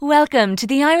Welcome to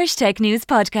the Irish Tech News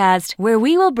Podcast, where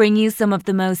we will bring you some of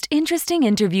the most interesting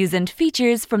interviews and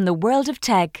features from the world of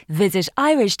tech. Visit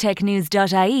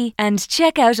irishtechnews.ie and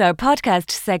check out our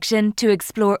podcast section to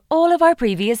explore all of our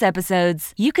previous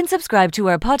episodes. You can subscribe to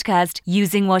our podcast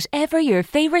using whatever your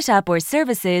favourite app or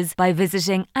service is by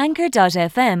visiting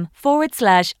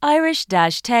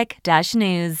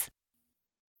anchor.fm/Irish-tech-news.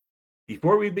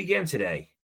 Before we begin today,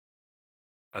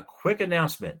 a quick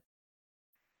announcement.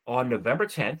 On November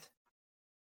 10th,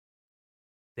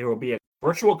 there will be a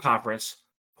virtual conference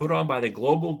put on by the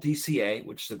Global DCA,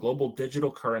 which is the Global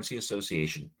Digital Currency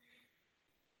Association,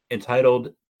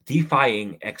 entitled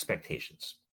Defying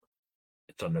Expectations.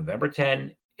 It's on November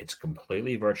 10. It's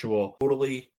completely virtual,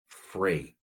 totally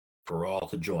free for all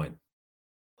to join.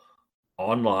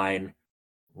 Online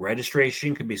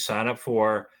registration can be signed up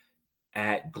for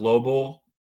at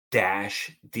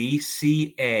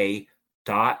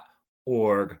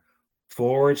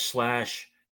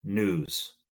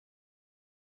global-dca.org/news.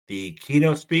 The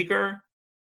keynote speaker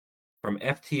from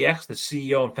FTX, the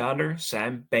CEO and founder,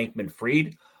 Sam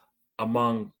Bankman-Fried,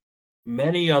 among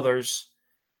many others,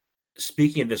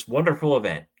 speaking at this wonderful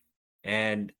event.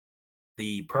 And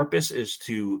the purpose is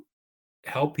to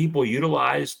help people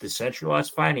utilize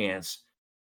decentralized finance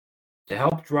to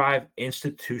help drive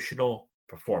institutional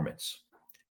performance.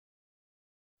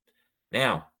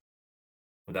 Now,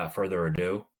 without further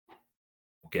ado,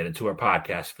 we'll get into our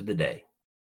podcast for the day.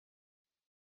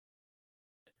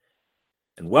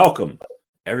 And welcome,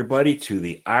 everybody, to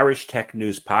the Irish Tech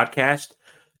News Podcast,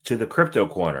 to the Crypto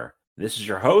Corner. This is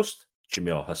your host,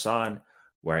 Jamil Hasan,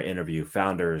 where I interview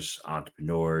founders,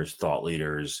 entrepreneurs, thought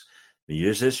leaders,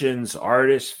 musicians,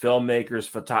 artists, filmmakers,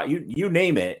 photographers, you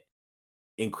name it,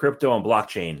 in crypto and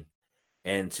blockchain.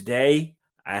 And today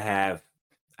I have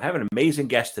an amazing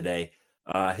guest today.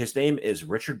 His name is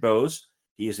Richard Boase.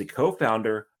 He is the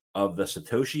co-founder of the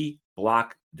Satoshi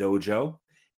Block Dojo.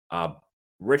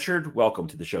 Richard, welcome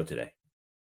to the show today.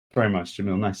 Very much,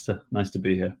 Jamil. Nice to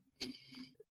be here.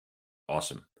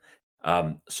 Awesome.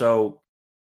 So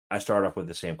I start off with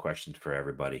the same question for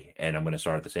everybody, and I'm going to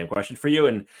start with the same question for you.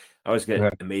 And I always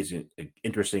get amazing,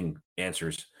 interesting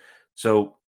answers.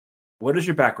 So, what is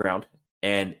your background,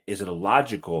 and is it a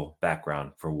logical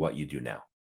background for what you do now?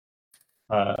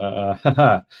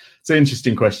 It's an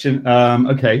interesting question.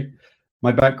 Okay,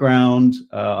 my background,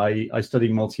 I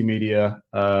studied multimedia,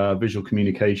 visual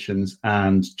communications,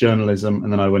 and journalism,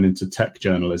 and then I went into tech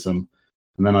journalism,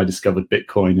 and then I discovered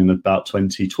Bitcoin in about May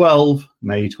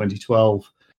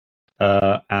 2012,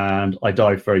 and I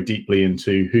dived very deeply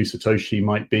into who Satoshi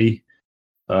might be,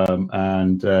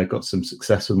 and got some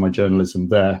success with my journalism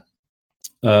there,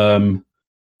 and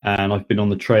I've been on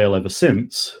the trail ever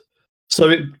since. So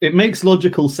it makes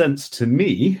logical sense to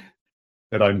me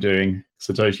that I'm doing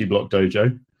Satoshi Block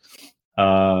Dojo.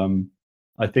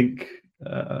 I think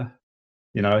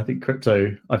I think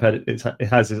crypto. It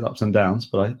has its ups and downs,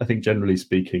 but I think generally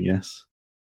speaking, yes,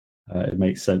 it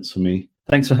makes sense for me.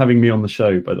 Thanks for having me on the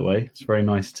show, by the way. It's very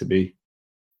nice to be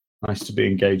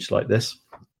engaged like this.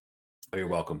 Oh, you're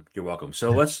welcome. You're welcome.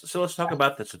 So let's talk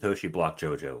about the Satoshi Block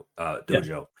Dojo.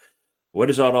 Yeah. What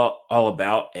is it all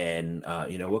about, and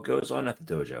what goes on at the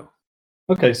dojo?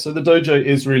 Okay, so the dojo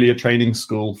is really a training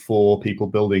school for people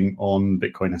building on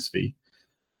BitcoinSV.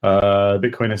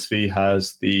 BitcoinSV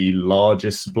has the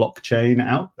largest blockchain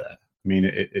out there. I mean,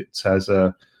 it has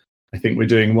I think we're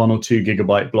doing 1 or 2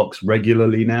 gigabyte blocks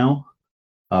regularly now.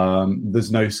 There's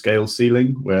no scale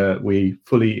ceiling where the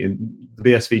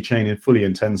BSV chain fully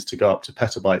intends to go up to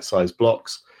petabyte sized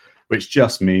blocks, which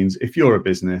just means if you're a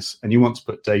business and you want to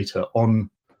put data on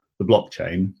the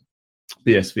blockchain,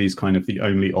 BSV is kind of the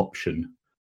only option.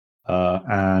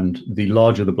 And the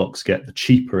larger the blocks get, the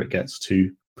cheaper it gets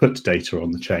to put data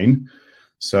on the chain.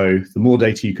 So the more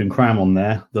data you can cram on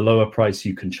there, the lower price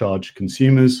you can charge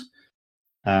consumers.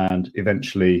 And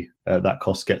eventually that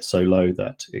cost gets so low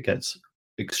that it gets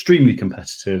extremely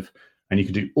competitive, and you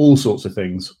can do all sorts of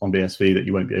things on BSV that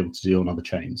you won't be able to do on other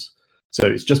chains. So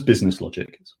it's just business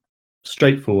logic. It's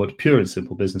straightforward, pure and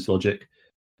simple business logic.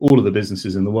 All of the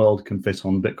businesses in the world can fit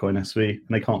on BitcoinSV, and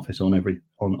they can't fit on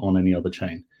any other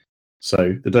chain.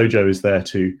 So the dojo is there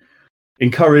to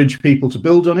encourage people to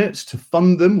build on it, to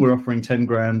fund them. We're offering 10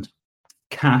 grand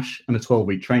cash and a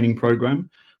 12-week training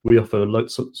program. We offer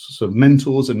lots of sort of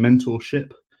mentors and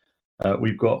mentorship.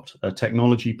 We've got a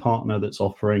technology partner that's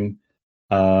offering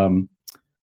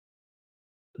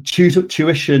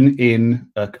tuition in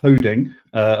coding,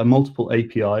 multiple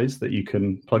APIs that you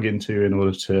can plug into in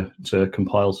order to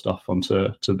compile stuff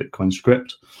onto Bitcoin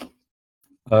script.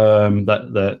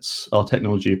 That's our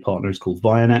technology partner is called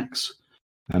Vionex,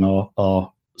 and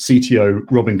our CTO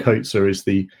Robin Coates is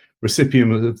the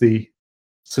recipient of the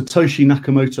Satoshi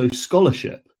Nakamoto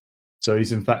Scholarship. So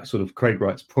he's in fact sort of Craig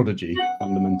Wright's prodigy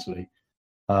fundamentally.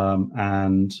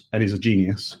 And he's a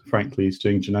genius, frankly. He's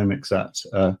doing genomics at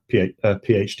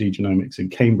PhD genomics in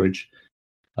Cambridge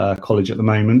College at the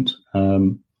moment.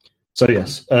 So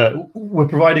yes, we're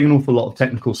providing an awful lot of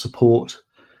technical support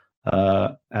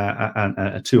to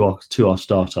our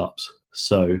startups.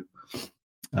 So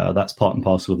that's part and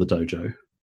parcel of the dojo.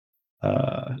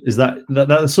 Is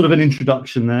that's sort of an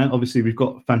introduction there? Obviously, we've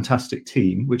got a fantastic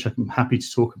team, which I'm happy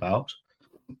to talk about.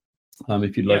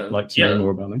 If you'd like to know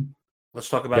more about them. Let's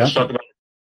talk about it.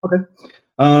 Okay.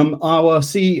 Our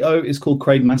CEO is called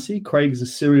Craig Massey. Craig is a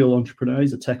serial entrepreneur.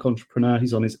 He's a tech entrepreneur.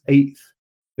 He's on his eighth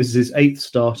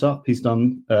startup. He's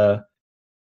done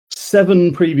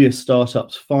 7 previous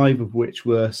startups, 5 of which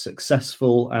were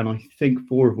successful, and I think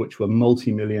 4 of which were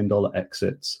multi-million-dollar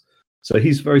exits. So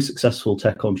he's a very successful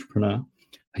tech entrepreneur.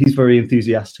 He's very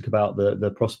enthusiastic about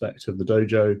the prospect of the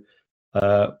dojo.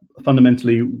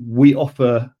 Fundamentally, we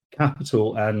offer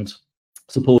capital and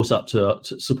support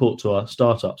to our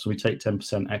startups. So we take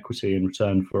 10% equity in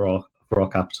return for our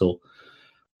capital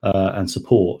and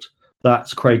support.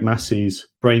 That's Craig Massey's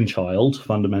brainchild,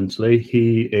 fundamentally.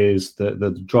 He is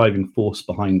the driving force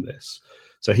behind this.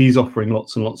 So he's offering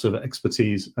lots and lots of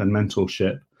expertise and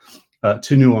mentorship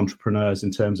to new entrepreneurs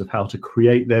in terms of how to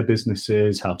create their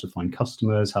businesses, how to find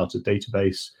customers, how to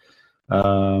database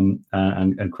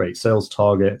and create sales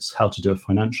targets, how to do a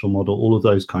financial model, all of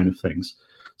those kind of things.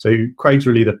 So Craig's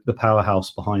really the powerhouse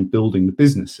behind building the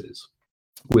businesses.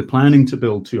 We're planning to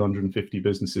build 250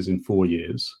 businesses in 4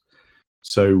 years.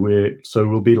 So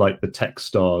we'll be like the tech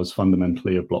stars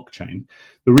fundamentally of blockchain.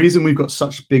 The reason we've got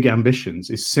such big ambitions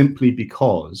is simply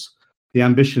because the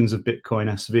ambitions of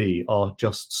BitcoinSV are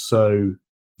just so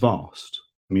vast.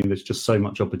 I mean, there's just so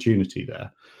much opportunity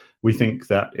there. We think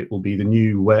that it will be the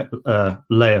new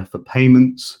layer for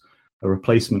payments, a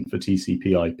replacement for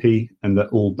TCP/IP, and that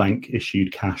all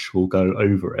bank-issued cash will go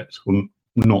over it. Well,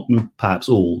 not perhaps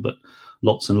all, but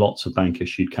lots and lots of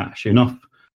bank-issued cash. Enough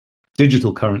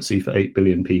digital currency for 8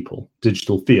 billion people,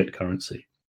 digital fiat currency.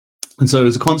 And so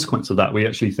as a consequence of that, we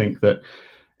actually think that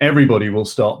everybody will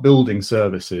start building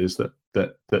services that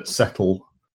settle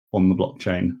on the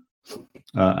blockchain.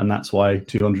 And that's why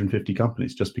 250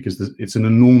 companies, just because it's an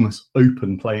enormous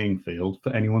open playing field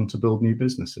for anyone to build new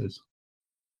businesses.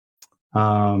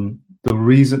 The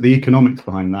economics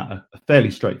behind that are fairly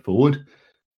straightforward.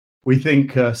 We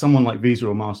think someone like Visa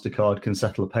or MasterCard can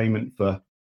settle a payment for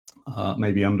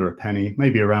maybe under a penny,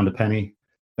 maybe around a penny.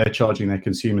 They're charging their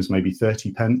consumers maybe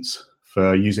 30 pence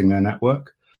for using their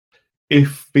network.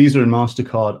 If Visa and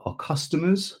MasterCard are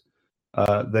customers,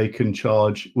 they can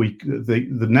charge,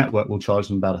 the network will charge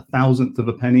them about 1/1000th of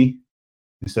a penny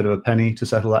instead of a penny to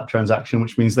settle that transaction,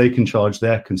 which means they can charge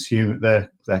their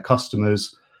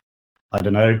customers, I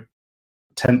don't know,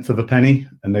 1/10 of a penny,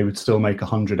 and they would still make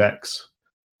 100x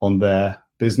on their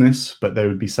business, but they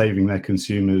would be saving their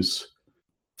consumers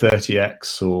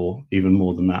 30x or even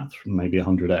more than that, maybe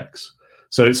 100x.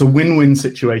 So it's a win-win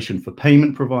situation for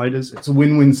payment providers. It's a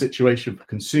win-win situation for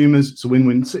consumers. It's a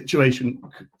win-win situation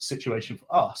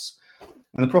for us.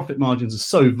 And the profit margins are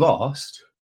so vast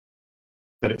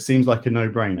that it seems like a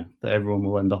no-brainer that everyone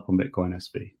will end up on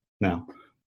BitcoinSV. Now,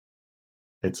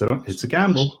 it's a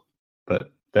gamble,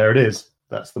 but there it is.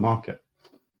 That's the market.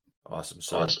 Awesome.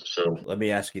 So let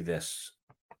me ask you this.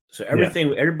 So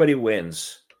everybody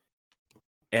wins.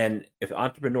 And if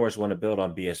entrepreneurs want to build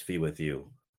on BSV with you,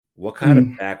 what kind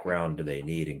of background do they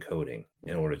need in coding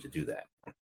in order to do that?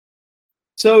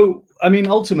 So, I mean,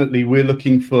 ultimately, we're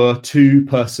looking for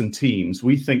 2-person teams.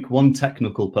 We think 1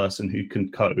 technical person who can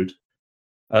code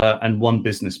and 1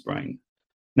 business brain.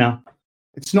 Now,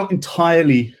 it's not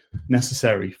entirely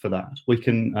necessary for that. We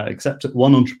can accept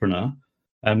 1 entrepreneur,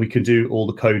 and we can do all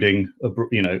the coding,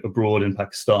 abroad in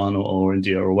Pakistan or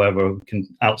India or wherever. We can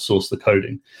outsource the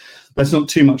coding. That's not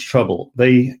too much trouble.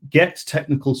 They get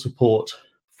technical support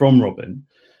from Robin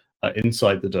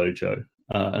inside the dojo,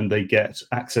 and they get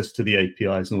access to the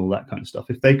APIs and all that kind of stuff.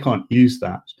 If they can't use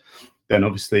that, then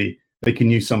obviously they can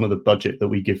use some of the budget that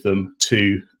we give them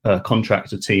to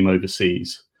contract a team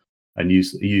overseas and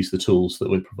use the tools that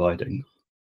we're providing.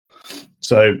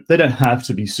 So they don't have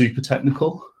to be super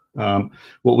technical.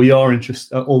 What we are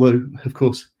interested, although of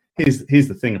course, here's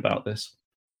the thing about this.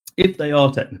 If they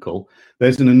are technical,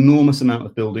 there's an enormous amount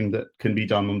of building that can be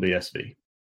done on BSV.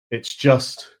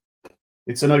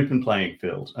 It's an open playing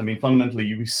field. I mean, fundamentally,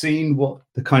 you've seen what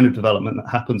the kind of development that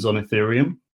happens on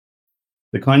Ethereum.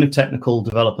 The kind of technical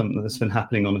development that's been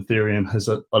happening on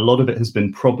Ethereum a lot of it has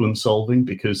been problem solving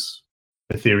because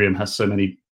Ethereum has so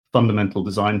many fundamental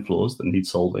design flaws that need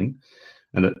solving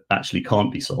and that actually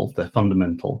can't be solved. They're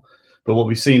fundamental. But what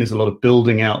we've seen is a lot of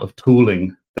building out of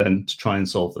tooling then to try and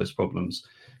solve those problems.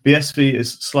 BSV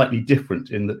is slightly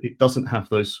different in that it doesn't have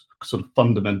those sort of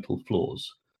fundamental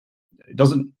flaws.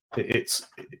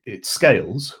 It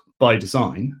scales by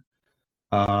design,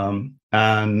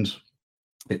 and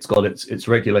it's got its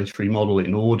regulatory model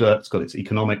in order. It's got its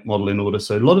economic model in order.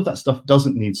 So a lot of that stuff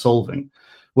doesn't need solving.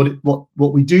 What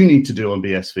we do need to do on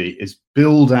BSV is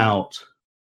build out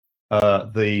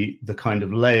the kind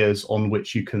of layers on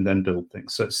which you can then build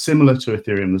things. So it's similar to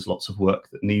Ethereum. There's lots of work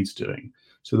that needs doing.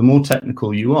 So the more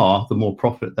technical you are, the more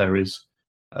profit there is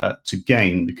to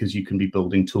gain, because you can be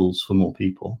building tools for more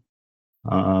people.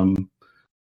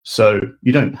 So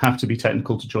you don't have to be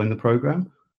technical to join the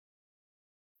program,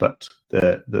 but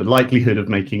the likelihood of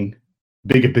making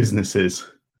bigger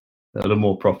businesses that are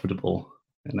more profitable,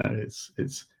 it's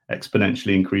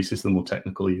exponentially increases the more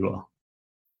technical you are.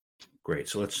 Great.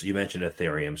 So you mentioned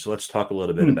Ethereum. So let's talk a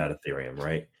little bit about Ethereum,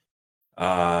 right?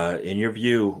 In your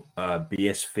view,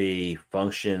 BSV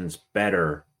functions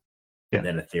better than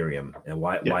Ethereum, and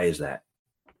why is that?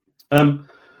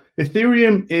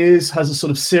 Ethereum has a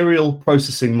sort of serial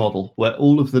processing model where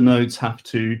all of the nodes have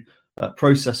to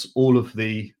process all of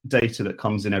the data that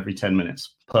comes in every 10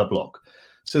 minutes per block.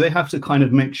 So they have to kind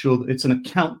of make sure that it's an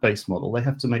account-based model. They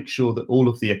have to make sure that all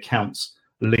of the accounts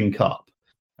link up.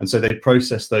 And so they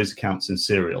process those accounts in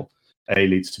serial. A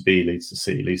leads to B, leads to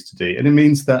C, leads to D. And it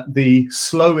means that the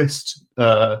slowest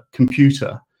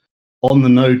computer on the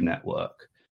node network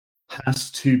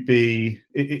is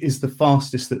the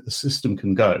fastest that the system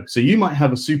can go. So you might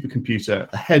have a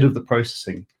supercomputer ahead of the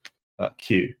processing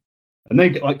queue, and they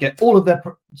get all of their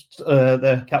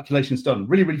calculations done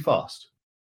really, really fast.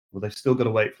 Well, they've still got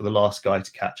to wait for the last guy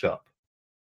to catch up.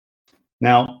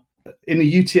 Now, in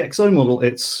the UTXO model,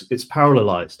 it's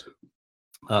parallelized.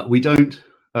 We don't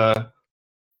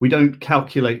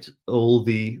calculate all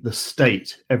the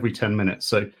state every 10 minutes.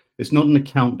 So it's not an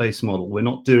account-based model. We're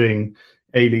not doing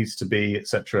A leads to B,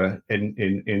 etc.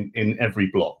 in every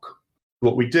block.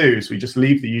 What we do is we just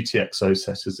leave the UTXO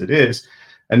set as it is,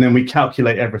 and then we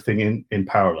calculate everything in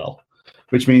parallel,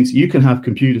 which means you can have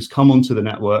computers come onto the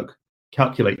network,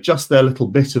 calculate just their little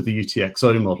bit of the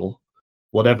UTXO model,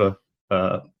 whatever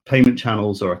payment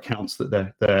channels or accounts that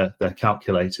they're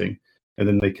calculating, and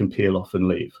then they can peel off and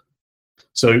leave.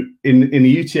 So in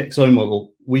the UTXO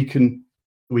model, we can,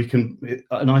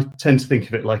 and I tend to think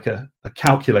of it like a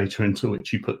calculator into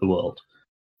which you put the world.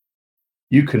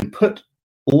 You can put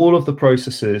all of the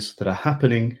processes that are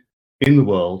happening in the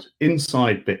world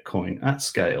inside Bitcoin at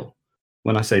scale.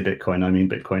 When I say Bitcoin, I mean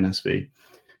BitcoinSV,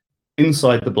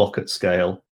 inside the block at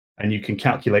scale, and you can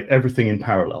calculate everything in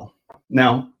parallel.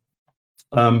 Now,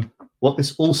 what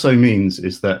this also means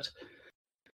is that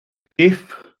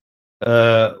if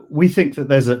we think that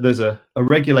there's a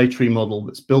regulatory model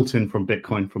that's built in from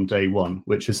Bitcoin from day one,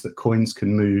 which is that coins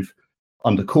can move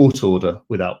under court order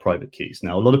without private keys.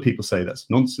 Now, a lot of people say that's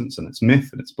nonsense and it's myth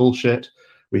and it's bullshit.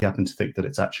 We happen to think that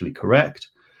it's actually correct.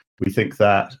 We think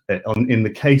that in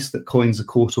the case that coins are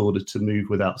court ordered to move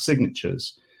without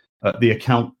signatures, the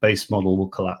account-based model will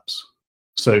collapse.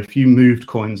 So if you moved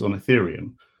coins on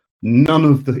Ethereum, none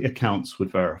of the accounts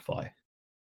would verify,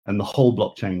 and the whole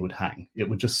blockchain would hang. It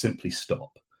would just simply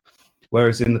stop.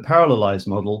 Whereas in the parallelized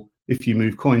model, if you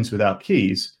move coins without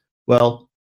keys, well,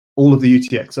 all of the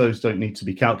UTXOs don't need to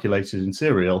be calculated in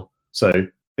serial. So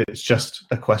it's just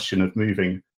a question of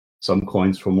moving some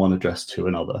coins from one address to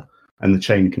another, and the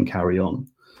chain can carry on.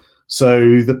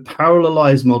 So the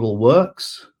parallelized model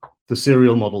works, the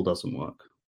serial model doesn't work.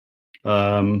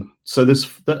 So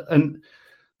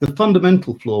the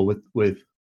fundamental flaw with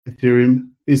Ethereum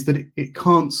is that it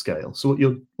can't scale. So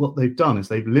what they've done is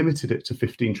they've limited it to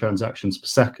 15 transactions per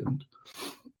second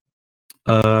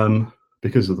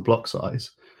because of the block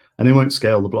size, and they won't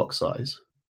scale the block size.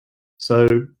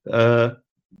 So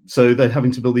they're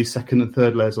having to build these second and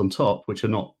third layers on top, which are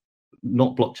not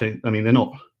blockchain. I mean, they're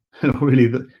not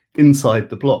really inside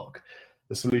the block.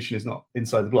 The solution is not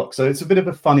inside the block. So it's a bit of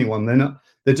a funny one.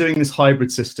 They're doing this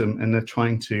hybrid system, and they're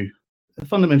trying to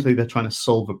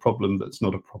solve a problem that's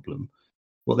not a problem.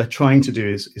 What they're trying to do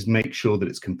is make sure that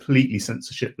it's completely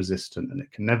censorship resistant and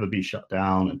it can never be shut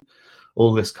down and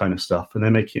all this kind of stuff. And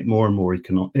they're making it more and more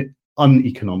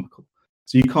uneconomical.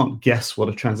 So you can't guess what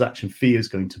a transaction fee is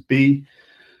going to be.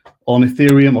 On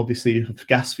Ethereum, obviously, if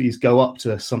gas fees go up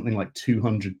to something like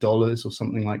 $200 or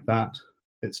something like that,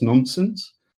 it's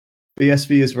nonsense.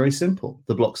 BSV is very simple.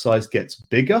 The block size gets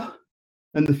bigger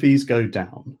and the fees go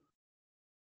down.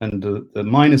 And the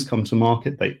miners come to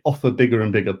market, they offer bigger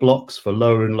and bigger blocks for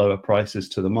lower and lower prices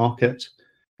to the market,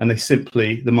 and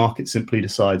the market simply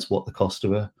decides what the cost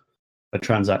of a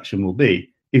transaction will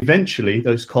be. Eventually,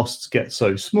 those costs get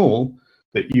so small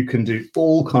that you can do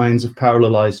all kinds of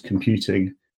parallelized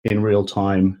computing in real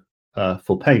time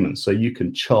for payments. So you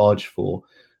can charge for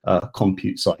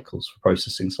compute cycles, for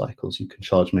processing cycles. You can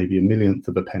charge maybe a millionth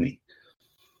of a penny.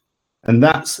 And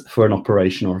that's for an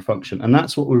operation or a function. And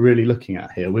that's what we're really looking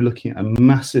at here. We're looking at a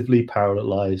massively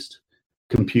parallelized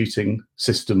computing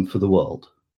system for the world.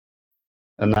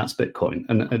 And that's Bitcoin.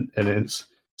 And it's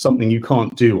something you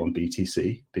can't do on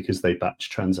BTC because they batch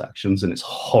transactions and it's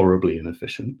horribly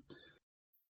inefficient.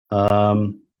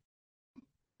 They've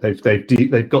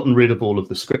gotten rid of all of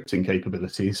the scripting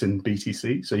capabilities in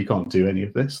BTC, so you can't do any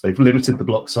of this. They've limited the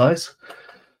block size.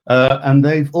 And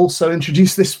they've also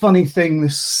introduced this funny thing,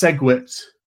 this SegWit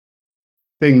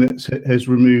thing that has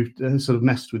removed, sort of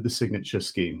messed with the signature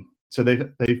scheme. So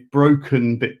they've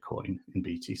broken Bitcoin in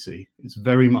BTC. It's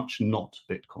very much not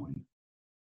Bitcoin.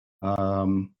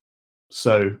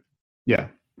 So yeah,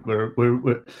 we're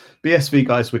BSV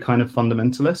guys. We're kind of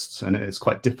fundamentalists, and it's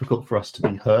quite difficult for us to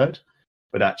be heard.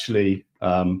 But actually,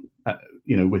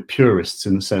 we're purists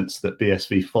in the sense that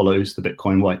BSV follows the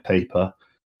Bitcoin white paper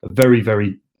very,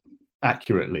 very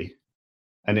accurately,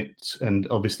 and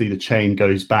obviously the chain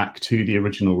goes back to the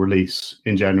original release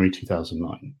in January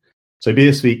 2009. So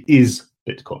BSV is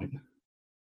Bitcoin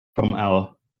from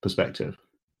our perspective.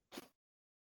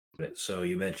 So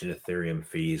you mentioned Ethereum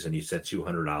fees, and you said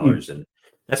 $200, and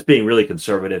that's being really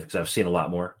conservative because I've seen a lot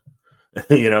more.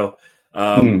 But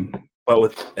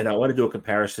I want to do a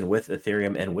comparison with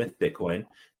Ethereum and with Bitcoin.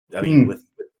 I mean, with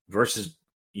versus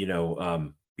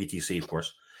BTC, of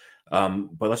course.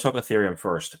 But let's talk Ethereum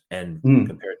first and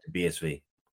compare it to BSV.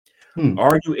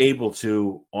 Are you able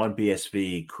to on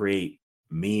BSV create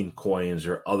meme coins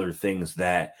or other things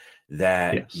that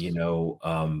yes.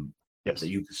 That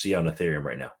you can see on Ethereum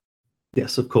right now?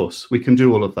 Yes, of course, we can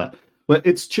do all of that. Well,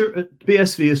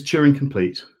 BSV is Turing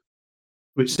complete,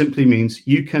 which simply means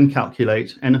you can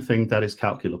calculate anything that is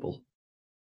calculable.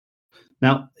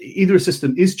 Now, either a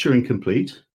system is Turing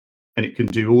complete and it can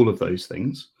do all of those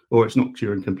things, or it's not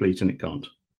Turing complete and it can't.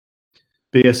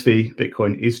 BSV,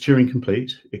 Bitcoin, is Turing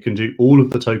complete. It can do all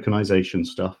of the tokenization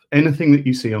stuff. Anything that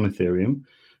you see on Ethereum,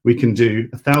 we can do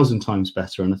 1,000 times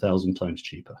better and 1,000 times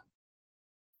cheaper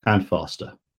and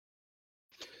faster.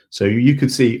 So you could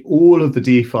see all of the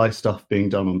DeFi stuff being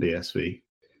done on BSV,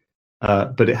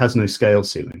 but it has no scale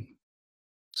ceiling.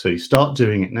 So you start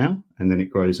doing it now, and then it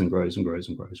grows and grows and grows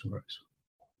and grows and grows.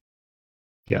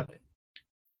 Yeah.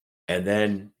 And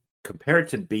then compared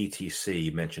to BTC,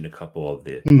 you mentioned a couple of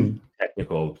the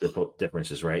technical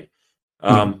differences, right?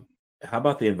 How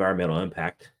about the environmental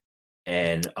impact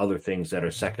and other things that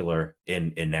are secular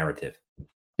in narrative?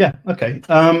 Yeah, okay.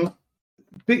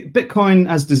 Bitcoin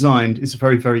as designed is a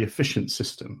very, very efficient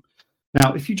system.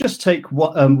 Now, if you just take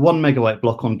 1 megabyte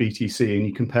block on BTC and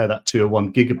you compare that to a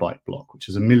 1 gigabyte block, which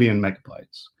is 1 million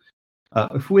megabytes,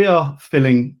 if we are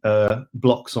filling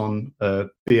blocks on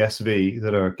BSV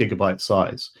that are gigabyte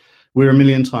size, we're 1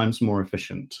 million times more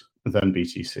efficient than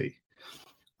BTC.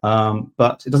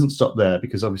 But it doesn't stop there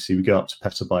because obviously we go up to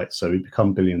petabytes, so we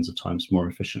become billions of times more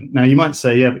efficient. Now, you might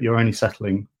say, yeah, but you're only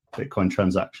settling Bitcoin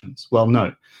transactions. Well,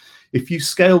 no. If you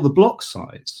scale the block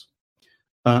size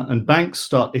and banks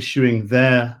start issuing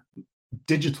their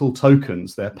digital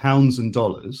tokens, their pounds and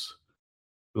dollars,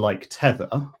 like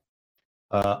Tether,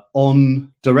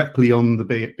 directly on the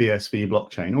BSV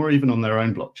blockchain or even on their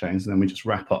own blockchains, and then we just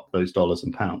wrap up those dollars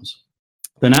and pounds,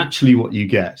 then actually what you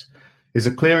get is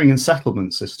a clearing and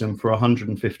settlement system for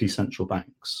 150 central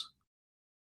banks.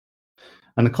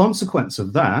 And the consequence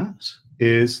of that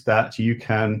is that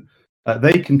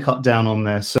they can cut down on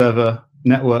their server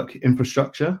network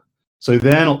infrastructure. So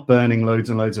they're not burning loads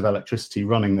and loads of electricity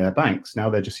running their banks. Now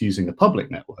they're just using a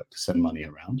public network to send money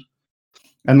around.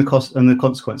 And the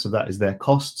consequence of that is their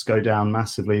costs go down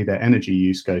massively, their energy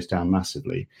use goes down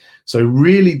massively. So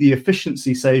really the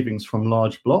efficiency savings from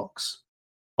large blocks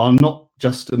are not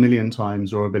just 1 million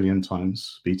times or 1 billion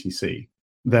times BTC.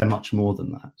 They're much more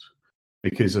than that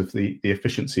because of the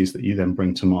efficiencies that you then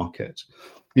bring to market.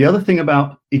 The other thing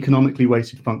about economically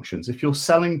weighted functions, if you're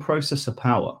selling processor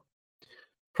power,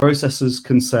 processors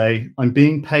can say, I'm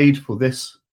being paid for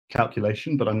this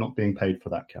calculation, but I'm not being paid for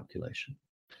that calculation.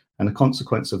 And the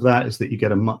consequence of that is that you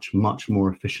get a much, much more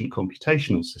efficient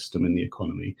computational system in the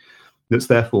economy that's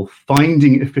therefore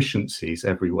finding efficiencies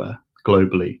everywhere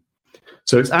globally.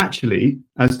 So it's actually,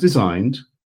 as designed,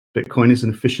 Bitcoin is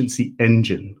an efficiency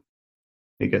engine.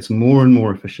 It gets more and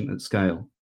more efficient at scale.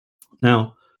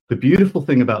 Now, the beautiful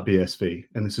thing about BSV,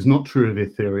 and this is not true of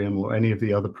Ethereum or any of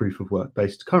the other proof of work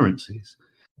based currencies,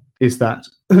 is that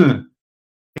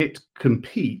it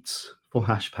competes for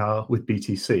hash power with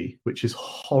BTC, which is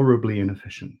horribly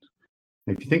inefficient.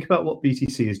 And if you think about what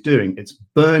BTC is doing, it's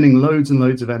burning loads and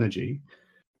loads of energy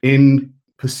in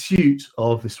pursuit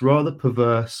of this rather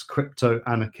perverse crypto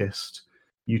anarchist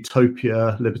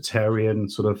utopia libertarian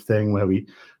sort of thing, where we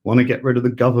want to get rid of the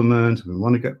government and we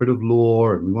want to get rid of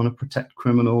law and we want to protect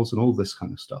criminals and all this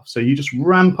kind of stuff. So you just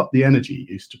ramp up the energy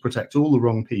use to protect all the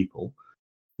wrong people,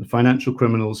 the financial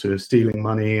criminals who are stealing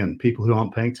money and people who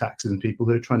aren't paying taxes and people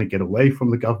who are trying to get away from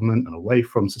the government and away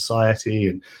from society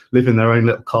and live in their own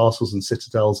little castles and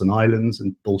citadels and islands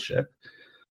and bullshit.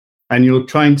 And you're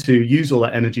trying to use all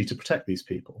that energy to protect these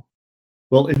people.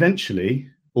 Well, eventually,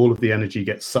 all of the energy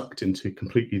gets sucked into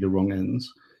completely the wrong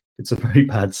ends. It's a very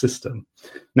bad system.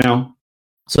 Now,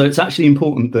 so it's actually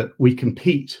important that we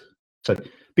compete. So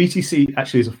BTC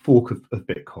actually is a fork of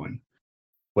Bitcoin,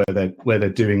 where they're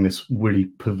doing this really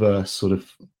perverse sort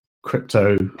of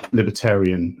crypto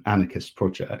libertarian anarchist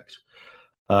project.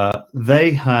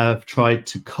 They have tried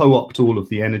to co-opt all of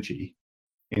the energy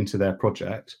into their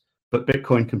project, but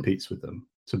Bitcoin competes with them.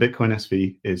 So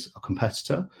BitcoinSV is a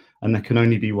competitor, and there can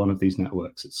only be one of these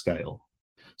networks at scale.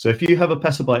 So if you have a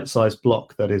petabyte-sized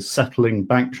block that is settling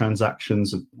bank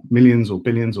transactions of millions or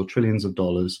billions or trillions of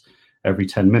dollars every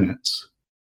 10 minutes,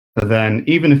 then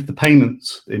even if the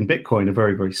payments in Bitcoin are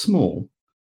very, very small,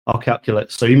 I'll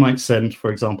calculate. So you might send,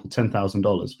 for example,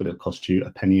 $10,000, but it'll cost you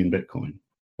a penny in Bitcoin,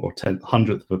 or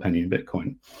 1/100th of a penny in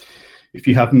Bitcoin. If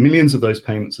you have millions of those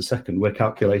payments a second, we're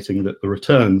calculating that the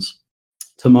returns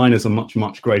to miners are much,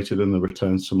 much greater than the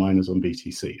returns to miners on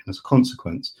BTC. And as a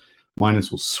consequence, miners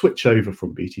will switch over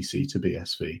from BTC to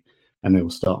BSV, and they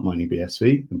will start mining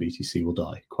BSV, and BTC will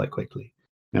die quite quickly.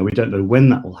 Now, we don't know when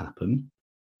that will happen,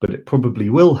 but it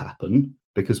probably will happen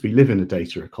because we live in a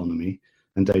data economy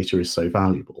and data is so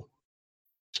valuable.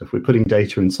 So if we're putting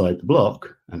data inside the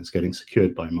block and it's getting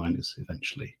secured by miners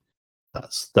eventually,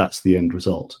 that's the end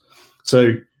result.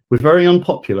 So we're very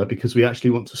unpopular because we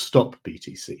actually want to stop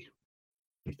BTC.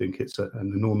 We think it's an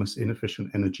enormous,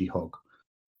 inefficient energy hog.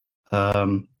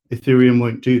 Ethereum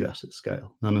won't do that at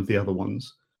scale. None of the other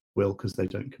ones will, because they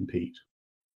don't compete.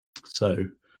 So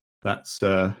that's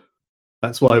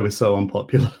why we're so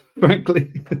unpopular,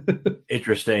 frankly.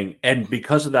 Interesting. And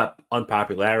because of that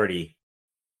unpopularity,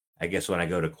 I guess when I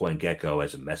go to CoinGecko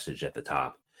as a message at the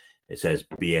top, it says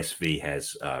BSV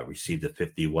has received a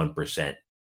 51%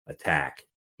 attack.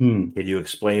 Can you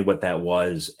explain what that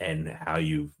was and how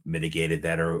you've mitigated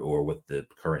that, or what the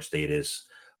current state is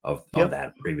of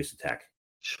that previous attack?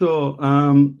 Sure.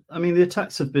 I mean, the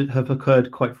attacks have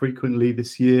occurred quite frequently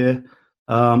this year.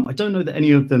 I don't know that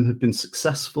any of them have been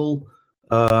successful.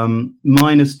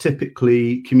 Miners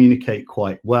typically communicate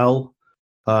quite well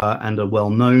and are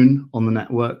well known on the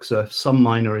network. So if some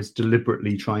miner is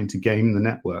deliberately trying to game the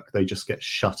network, they just get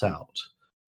shut out.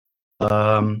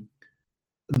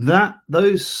 There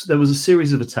was a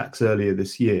series of attacks earlier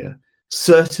this year.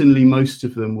 Certainly, most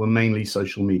of them were mainly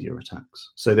social media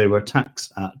attacks. So they were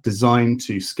attacks designed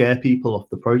to scare people off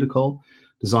the protocol,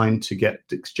 designed to get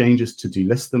exchanges to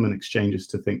delist them and exchanges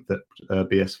to think that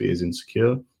BSV is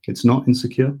insecure. It's not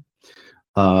insecure.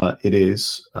 It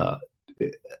is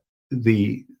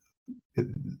the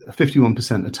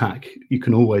 51% attack. You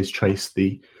can always trace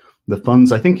the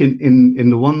funds. I think in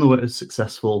the one that was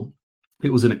successful,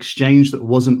 it was an exchange that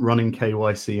wasn't running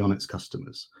KYC on its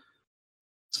customers.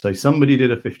 So somebody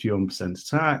did a 51%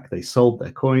 attack, they sold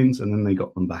their coins, and then they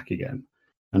got them back again.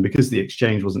 And because the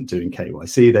exchange wasn't doing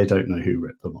KYC, they don't know who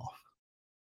ripped them off.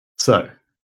 So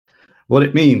what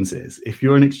it means is, if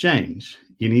you're an exchange,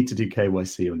 you need to do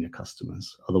KYC on your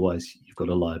customers. Otherwise, you've got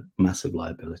a massive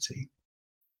liability.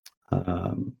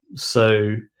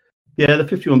 So yeah, the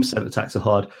 51% attacks are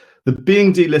hard. The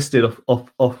being delisted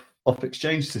off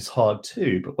exchanges is hard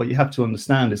too. But what you have to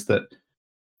understand is that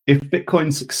if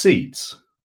Bitcoin succeeds,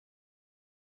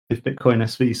 if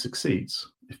BitcoinSV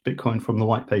succeeds, if Bitcoin from the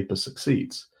white paper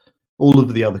succeeds, all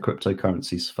of the other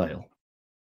cryptocurrencies fail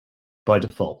by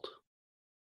default.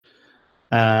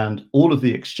 And all of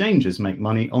the exchanges make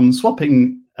money on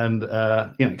swapping and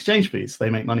exchange fees. They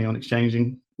make money on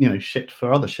exchanging shit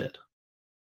for other shit.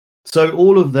 So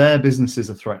all of their businesses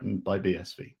are threatened by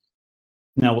BSV.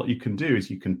 Now, what you can do is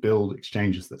you can build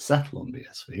exchanges that settle on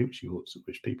BSV,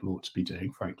 which people ought to be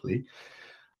doing, frankly.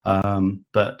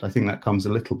 But I think that comes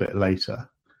a little bit later.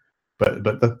 But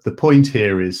the point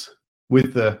here is,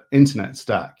 with the internet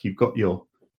stack, you've got your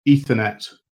Ethernet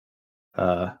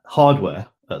hardware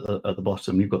at the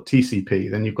bottom. You've got TCP,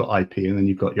 then you've got IP, and then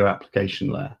you've got your application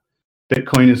layer.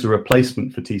 Bitcoin is a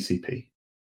replacement for TCP.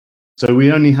 So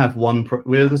we only have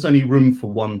there's only room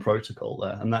for one protocol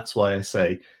there, and that's why I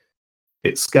say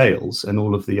it scales and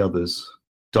all of the others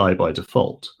die by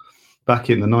default. Back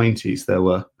in the 90s, there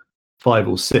were 5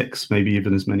 or 6, maybe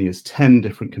even as many as 10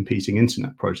 different competing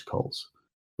internet protocols.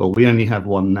 Well, we only have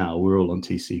one now. We're all on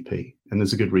TCP, and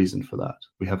there's a good reason for that.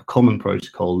 We have a common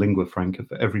protocol, lingua franca,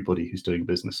 for everybody who's doing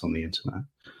business on the internet.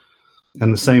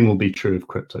 And the same will be true of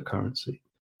cryptocurrency.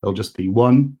 There'll just be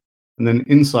one, and then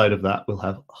inside of that, we'll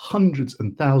have hundreds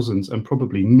and thousands and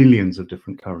probably millions of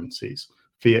different currencies,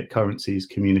 fiat currencies,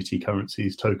 community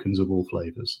currencies, tokens of all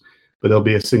flavors. But there'll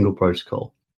be a single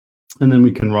protocol. And then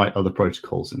we can write other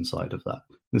protocols inside of that.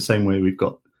 In the same way, we've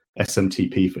got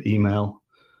SMTP for email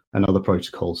and other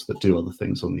protocols that do other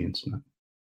things on the internet.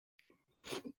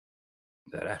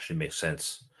 That actually makes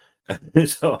sense.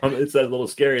 So it's a little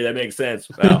scary. That makes sense.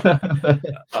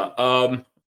 Wow.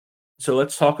 So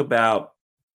let's talk about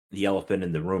the elephant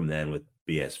in the room then with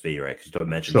BSV, right? Because you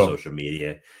mentioned social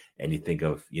media, and you think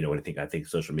of, when I think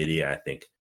social media, I think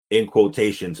in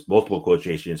quotations, multiple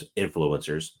quotations,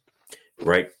 influencers,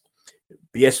 right?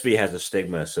 BSV has a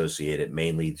stigma associated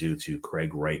mainly due to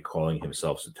Craig Wright calling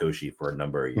himself Satoshi for a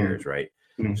number of years, right?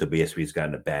 So BSV's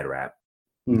gotten a bad rap,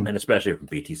 and especially from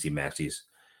BTC maxis.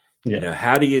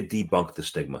 How do you debunk the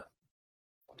stigma?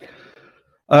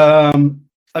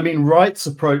 I mean, Wright's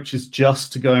approach is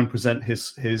just to go and present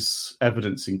his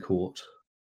evidence in court.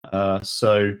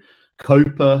 So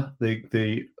COPA,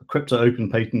 the Crypto Open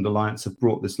Patent Alliance, have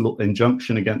brought this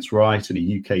injunction against Wright in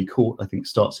a UK court, I think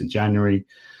starts in January,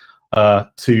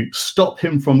 to stop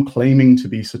him from claiming to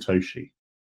be Satoshi.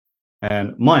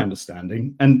 And my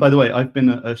understanding, and by the way, I've been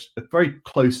a very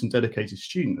close and dedicated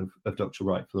student of Dr.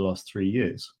 Wright for the last 3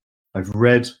 years. I've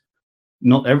read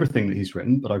not everything that he's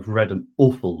written, but I've read an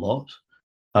awful lot.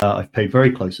 I've paid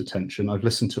very close attention. I've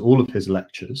listened to all of his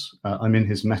lectures. I'm in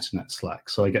his MetaNet Slack,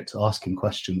 so I get to ask him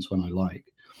questions when I like,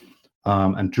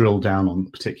 and drill down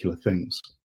on particular things.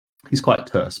 He's quite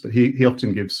terse, but he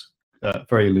often gives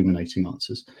very illuminating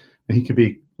answers. And he can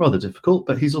be rather difficult,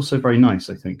 but he's also very nice,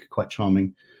 I think, quite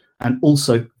charming, and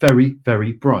also very,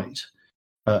 very bright,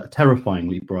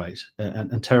 terrifyingly bright,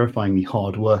 and terrifyingly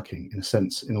hardworking in a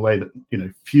sense, in a way that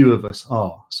few of us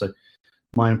are. So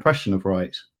my impression of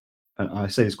Wright, and I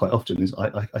say this quite often, is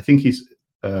I think he's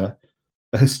a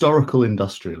historical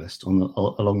industrialist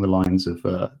along the lines of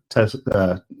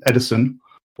Edison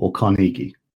or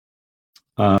Carnegie.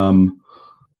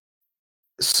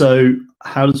 So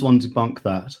how does one debunk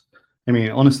that? I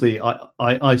mean, honestly,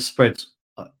 I spread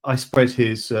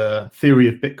his theory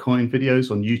of Bitcoin videos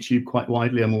on YouTube quite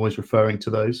widely. I'm always referring to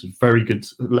those. Very good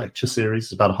lecture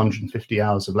series, about 150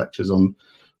 hours of lectures on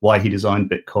why he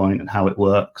designed Bitcoin and how it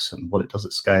works and what it does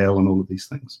at scale and all of these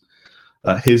things.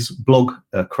 His blog,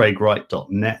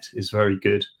 craigwright.net, is very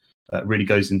good. Really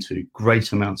goes into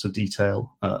great amounts of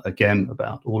detail, again,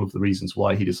 about all of the reasons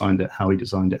why he designed it, how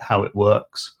it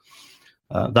works.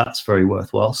 That's very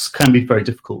worthwhile. Can be very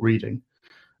difficult reading.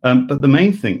 But the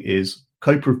main thing is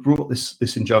COPA have brought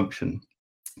this injunction,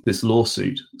 this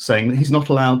lawsuit, saying that he's not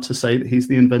allowed to say that he's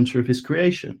the inventor of his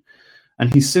creation.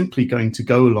 And he's simply going to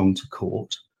go along to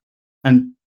court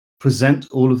and present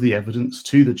all of the evidence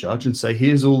to the judge and say,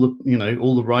 here's all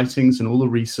the writings and all the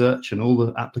research and all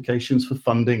the applications for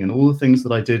funding and all the things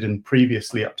that I did in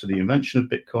previously up to the invention of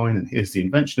Bitcoin. And here's the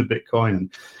invention of Bitcoin.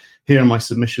 And here are my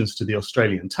submissions to the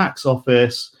Australian Tax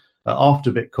Office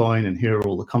after Bitcoin. And here are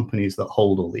all the companies that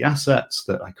hold all the assets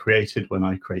that I created when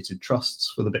I created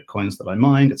trusts for the Bitcoins that I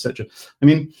mined, etc. I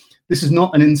mean, this is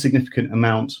not an insignificant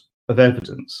amount of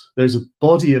evidence. There's a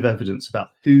body of evidence about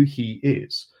who he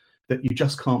is that you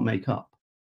just can't make up.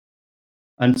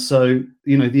 And so,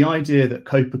 the idea that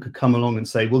COPA could come along and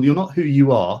say, well, you're not who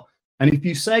you are. And if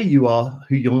you say you are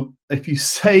who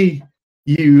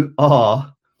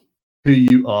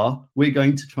you are, we're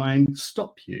going to try and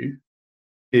stop you,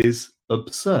 is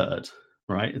absurd,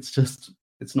 right?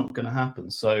 It's not going to happen.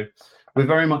 So we're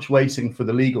very much waiting for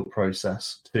the legal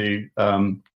process to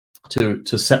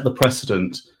set the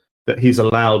precedent that he's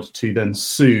allowed to then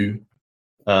sue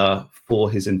for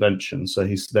his invention. So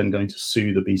he's then going to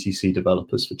sue the BTC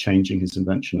developers for changing his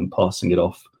invention and passing it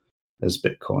off as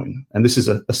Bitcoin. And this is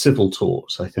a civil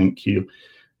tort. I think the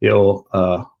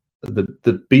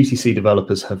BTC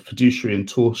developers have fiduciary and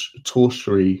tortious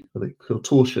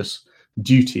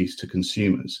duties to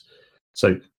consumers.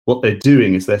 So what they're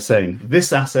doing is they're saying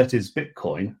this asset is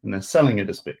Bitcoin and they're selling it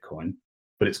as Bitcoin,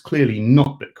 but it's clearly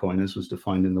not Bitcoin as was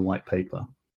defined in the white paper.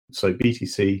 So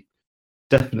BTC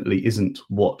definitely isn't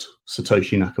what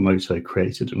Satoshi Nakamoto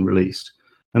created and released.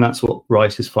 And that's what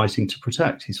Wright is fighting to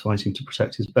protect. He's fighting to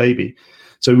protect his baby.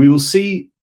 So we will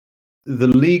see the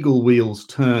legal wheels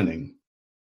turning.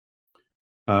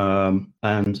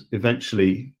 And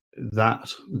eventually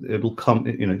that it'll come,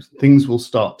 things will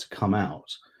start to come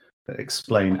out that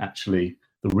explain actually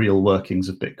the real workings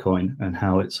of Bitcoin and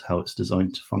how it's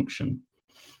designed to function.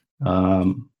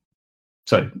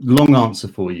 So long answer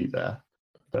for you there,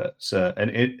 but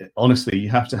honestly, you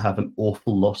have to have an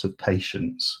awful lot of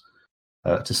patience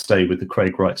to stay with the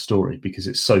Craig Wright story, because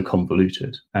it's so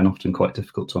convoluted and often quite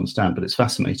difficult to understand, but it's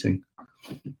fascinating,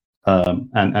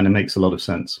 and it makes a lot of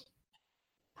sense.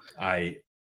 I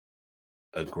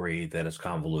agree that it's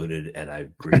convoluted, and I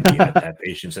agree that you have to have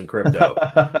patience in crypto.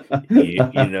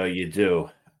 You do,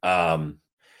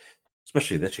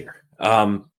 especially this year.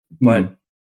 But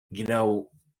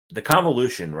the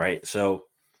convolution, right? So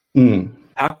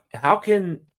how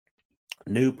can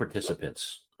new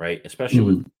participants, right, especially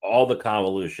with all the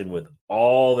convolution, with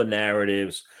all the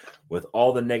narratives, with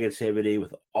all the negativity,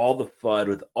 with all the FUD,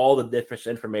 with all the different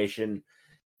information,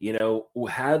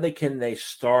 how can they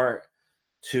start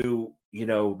to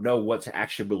know what to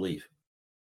actually believe?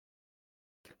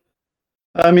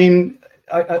 I mean,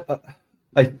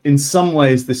 I in some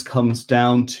ways this comes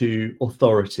down to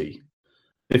authority.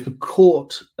 If a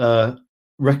court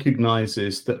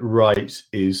recognizes that Wright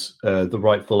is the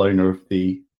rightful owner of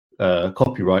the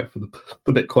copyright for the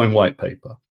Bitcoin white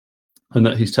paper, and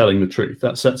that he's telling the truth,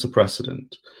 that sets a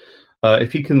precedent.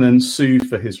 If he can then sue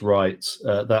for his rights,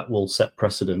 that will set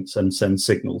precedents and send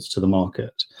signals to the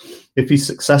market. If he's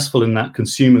successful in that,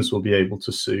 consumers will be able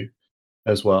to sue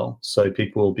as well. So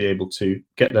people will be able to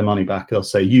get their money back. They'll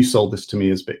say, you sold this to me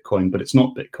as Bitcoin, but it's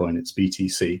not Bitcoin, it's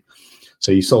BTC.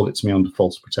 So you sold it to me under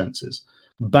false pretenses.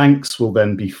 Banks will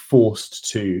then be forced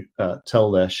to tell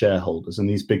their shareholders, and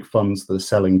these big funds that are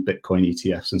selling Bitcoin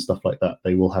ETFs and stuff like that,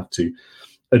 they will have to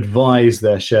advise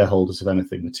their shareholders of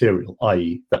anything material,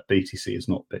 i.e. that BTC is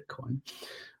not Bitcoin.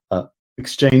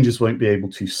 Exchanges won't be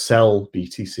able to sell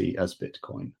BTC as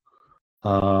Bitcoin.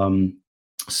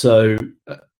 So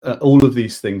all of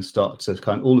these things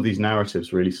all of these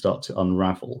narratives really start to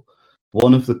unravel.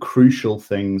 One of the crucial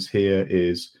things here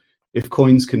is if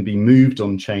coins can be moved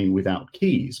on chain without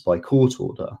keys by court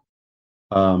order,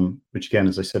 which again,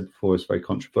 as I said before, is very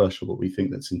controversial, but we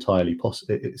think that's entirely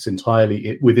possible. It's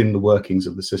entirely within the workings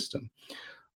of the system.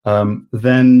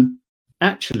 Then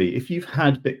actually, if you've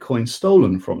had Bitcoin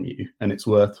stolen from you and it's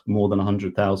worth more than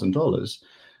 $100,000,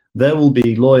 there will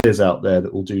be lawyers out there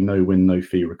that will do no win, no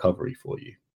fee recovery for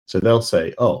you. So they'll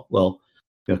say, oh, well,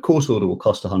 court order will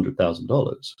cost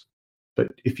 $100,000, but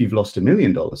if you've lost $1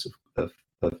 million of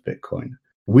Bitcoin,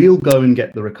 we'll go and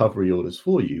get the recovery orders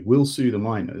for you. We'll sue the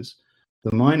miners.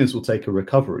 The miners will take a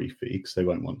recovery fee because they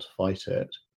won't want to fight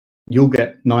it. You'll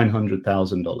get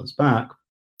 $900,000 back,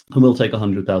 and we'll take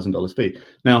 $100,000 fee.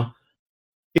 Now,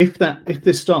 if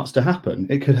this starts to happen,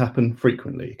 it could happen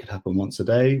frequently. It could happen once a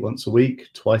day, once a week,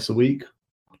 twice a week,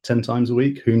 10 times a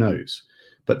week, who knows?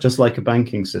 But just like a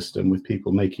banking system with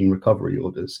people making recovery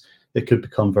orders, it could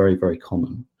become very, very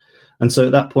common. And so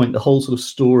at that point, the whole sort of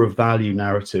store of value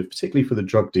narrative, particularly for the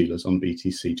drug dealers on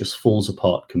BTC, just falls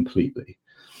apart completely.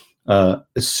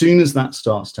 As soon as that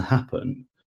starts to happen,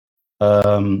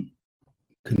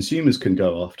 consumers can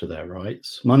go after their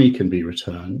rights, money can be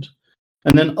returned.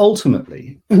 And then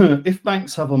ultimately, if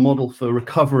banks have a model for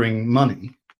recovering money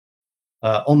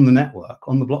on the network,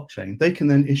 on the blockchain, they can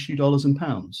then issue dollars and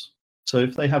pounds. So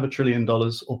if they have $1 trillion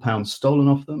or pounds stolen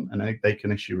off them, and they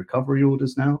can issue recovery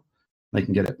orders now, they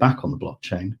can get it back on the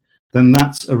blockchain, then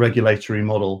that's a regulatory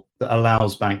model that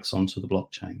allows banks onto the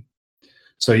blockchain.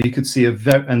 So you could see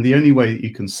and the only way that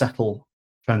you can settle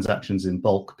transactions in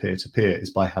bulk peer-to-peer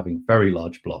is by having very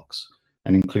large blocks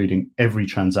and including every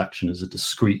transaction as a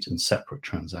discrete and separate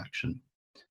transaction.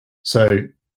 So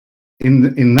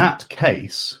in that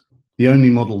case, the only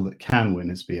model that can win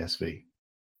is BSV.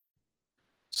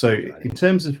 So in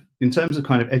terms of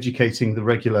kind of educating the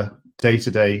regular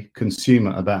day-to-day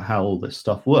consumer about how all this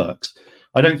stuff works,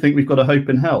 I don't think we've got a hope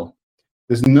in hell.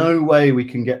 There's no way we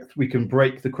can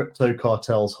break the crypto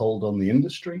cartel's hold on the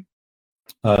industry.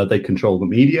 They control the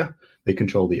media, they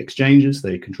control the exchanges,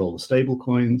 they control the stable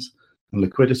coins and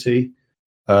liquidity.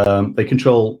 They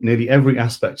control nearly every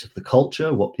aspect of the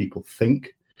culture, what people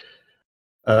think.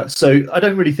 So I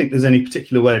don't really think there's any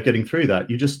particular way of getting through that.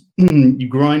 You just you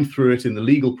grind through it in the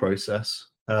legal process,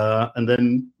 and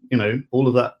then all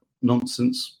of that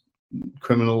nonsense,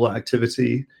 criminal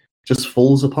activity just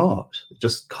falls apart. It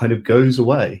just kind of goes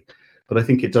away. But I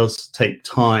think it does take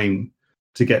time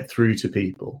to get through to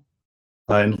people.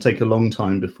 And it'll take a long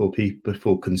time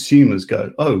before consumers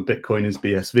go, oh, Bitcoin is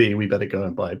BSV, we better go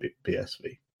and buy a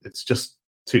BSV. It's just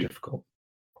too difficult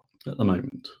at the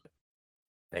moment.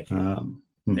 Thank you.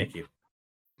 Thank you.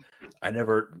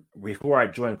 before I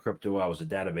joined crypto, I was a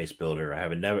database builder. I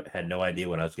had no idea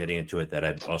when I was getting into it that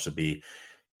I'd also be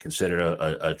considered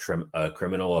a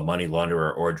criminal, a money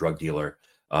launderer, or a drug dealer.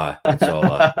 It's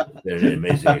all been an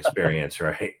amazing experience,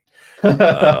 right?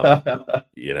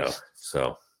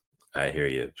 So I hear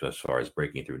you as far as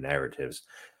breaking through narratives.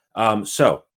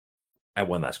 So I have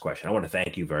one last question. I want to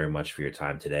thank you very much for your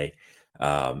time today.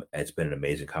 It's been an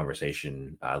amazing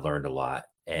conversation. I learned a lot.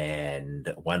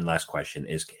 And one last question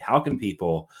is, how can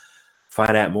people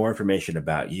find out more information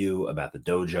about you, about the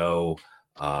dojo,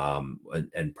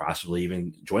 and possibly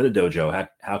even join the dojo?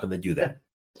 How can they do that?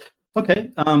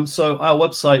 Okay, so our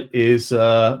website is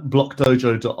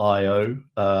blockdojo.io,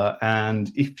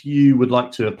 and if you would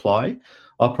like to apply,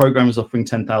 our program is offering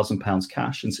 £10,000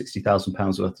 cash and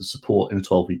 £60,000 worth of support in a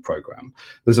 12-week program.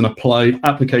 There's an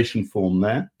application form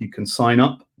there. You can sign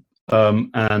up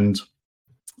and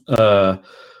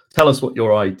tell us what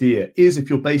your idea is. If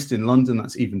you're based in London,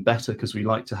 that's even better, because we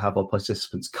like to have our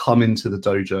participants come into the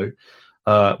dojo.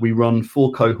 We run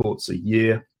 4 cohorts a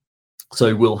year,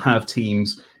 so we'll have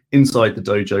teams inside the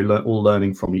dojo all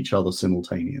learning from each other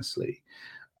simultaneously.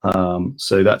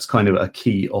 So that's kind of a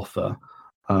key offer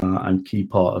and key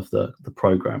part of the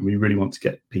program. We really want to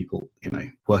get people,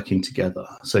 working together,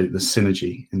 so the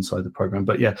synergy inside the program.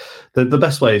 But yeah, the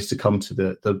best way is to come to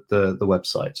the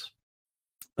website.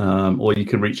 Or you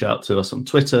can reach out to us on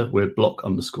Twitter. We're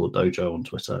block_dojo on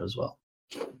Twitter as well.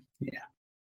 Yeah.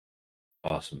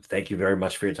 Awesome. Thank you very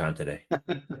much for your time today.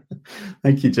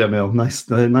 Thank you, Jamil. Nice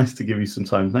to give you some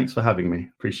time. Thanks for having me.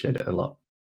 Appreciate it a lot.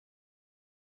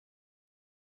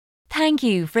 Thank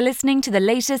you for listening to the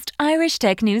latest Irish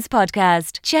Tech News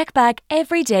podcast. Check back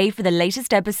every day for the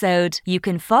latest episode. You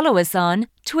can follow us on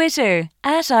Twitter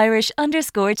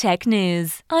 @Irish_Tech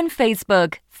News, on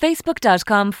Facebook,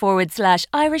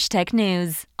 facebook.com/Irish Tech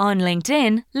News, on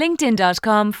LinkedIn,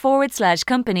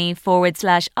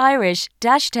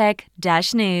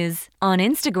 linkedin.com/Irish-Tech-News, on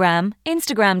Instagram,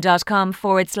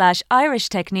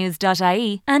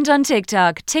 instagram.com/IrishTechNews.ie, and on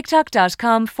TikTok,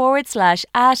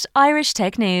 tiktok.com/@Irish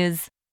Tech News.